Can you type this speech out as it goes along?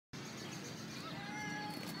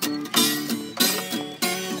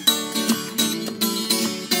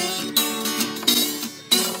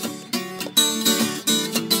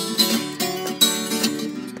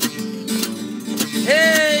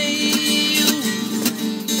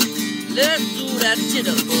Let's do that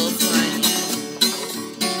jitterbug swing.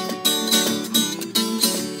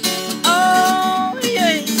 Oh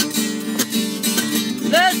yeah.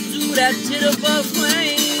 Let's do that jitterbug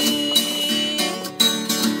swing.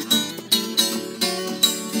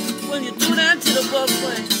 When you do that jitterbug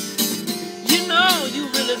swing, you know you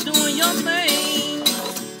really doing your thing.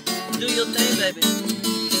 Do your thing, baby.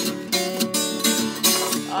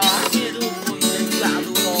 Oh, I can't do it for you, baby. You gotta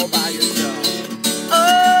do it all by yourself.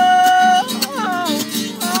 Oh,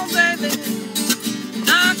 baby.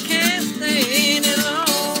 I can't stay any long.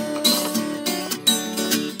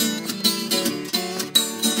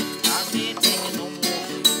 I can't take it no more.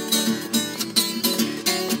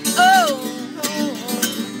 Oh,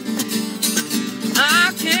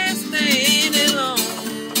 I can't stay any long.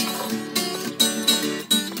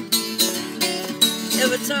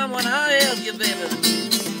 Every time when I ask you, baby,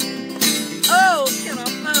 oh, can I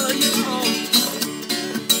follow you home?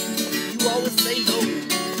 You always say no.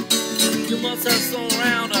 You must have some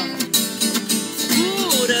round up.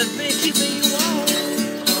 Ooh, that's been keeping you on.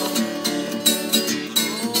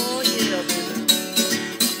 Oh, yeah, baby.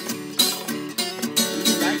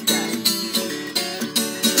 Like that.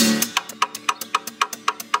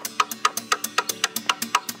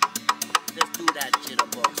 Let's do that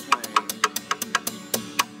jitterbug swing.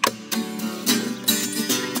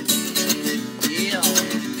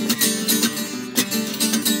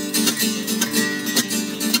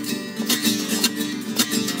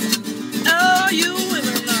 You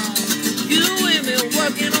women now, you women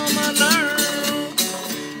working on my nerve.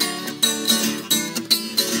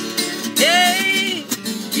 Hey,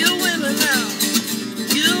 you women now,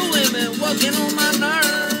 you women working on my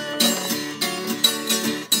nerve.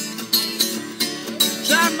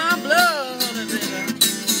 Try my blood, baby.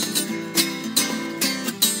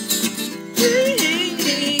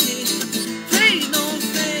 Please don't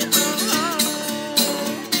say,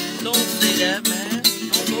 don't say that, man.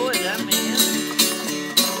 Don't go with that, man.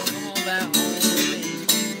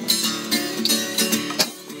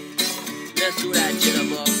 Let's do that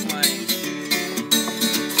jitterbug swing.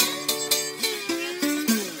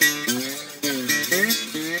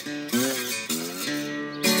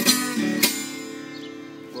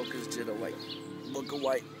 Book is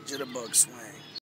white jitterbug swing.